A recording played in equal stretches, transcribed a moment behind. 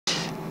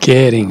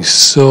Getting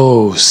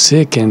so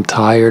sick and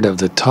tired of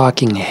the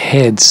talking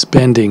heads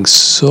spending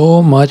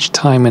so much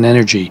time and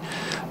energy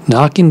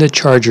knocking the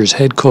Chargers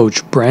head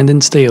coach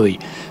Brandon Staley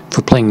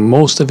for playing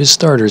most of his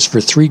starters for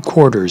 3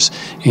 quarters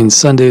in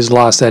Sunday's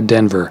loss at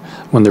Denver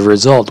when the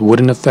result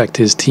wouldn't affect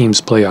his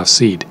team's playoff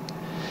seed.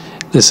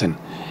 Listen,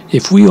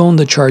 if we owned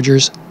the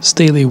Chargers,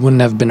 Staley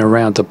wouldn't have been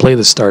around to play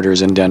the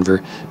starters in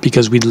Denver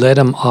because we'd let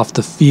him off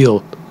the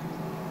field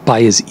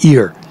by his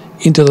ear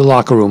into the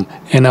locker room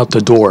and out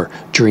the door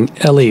during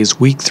LA's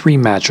Week 3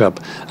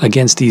 matchup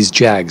against these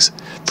Jags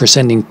for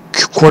sending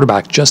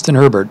quarterback Justin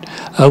Herbert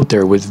out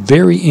there with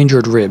very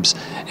injured ribs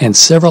and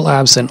several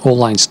absent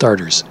O-line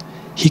starters.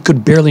 He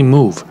could barely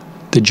move.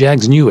 The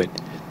Jags knew it.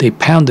 They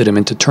pounded him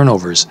into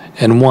turnovers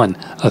and won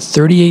a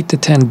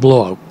 38-10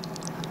 blowout.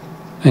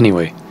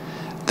 Anyway,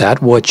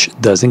 that which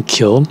doesn't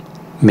kill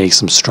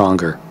makes him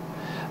stronger.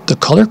 The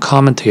color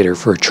commentator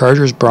for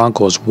Chargers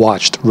Broncos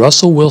watched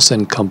Russell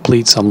Wilson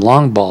complete some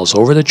long balls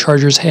over the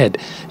Chargers' head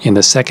in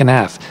the second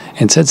half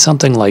and said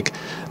something like,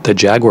 "The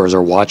Jaguars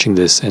are watching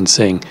this and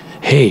saying,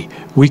 hey,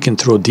 we can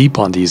throw deep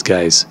on these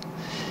guys."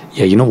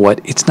 Yeah, you know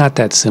what? It's not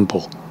that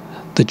simple.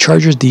 The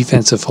Chargers'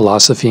 defensive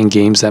philosophy in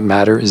games that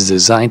matter is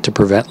designed to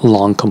prevent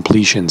long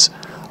completions,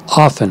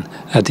 often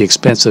at the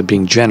expense of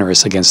being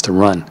generous against the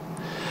run.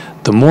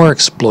 The more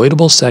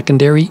exploitable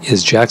secondary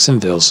is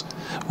Jacksonville's,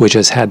 which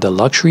has had the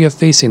luxury of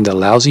facing the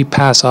lousy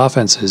pass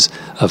offenses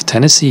of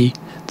Tennessee,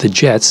 the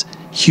Jets,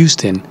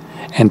 Houston,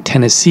 and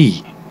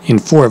Tennessee in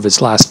 4 of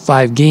its last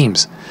 5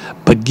 games,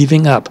 but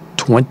giving up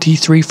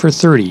 23 for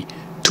 30,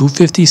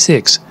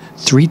 256,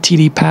 3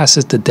 TD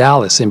passes to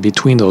Dallas in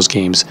between those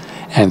games,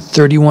 and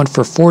 31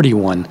 for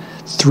 41,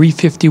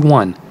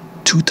 351,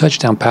 2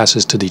 touchdown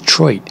passes to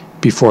Detroit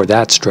before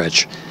that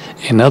stretch.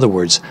 In other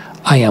words,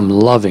 I am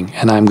loving,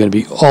 and I'm going to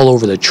be all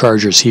over the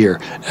Chargers here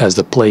as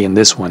the play in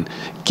this one.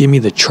 Give me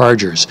the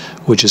Chargers,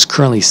 which is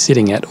currently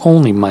sitting at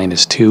only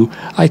 -2.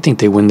 I think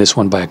they win this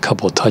one by a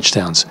couple of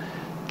touchdowns.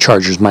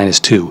 Chargers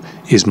 -2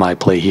 is my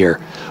play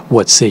here.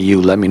 What say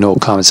you? Let me know.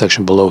 Comment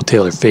section below.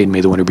 Taylor Fade. May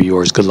the winner be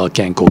yours. Good luck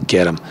and go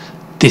get 'em.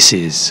 This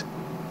is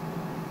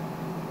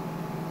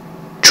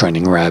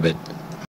Trending Rabbit.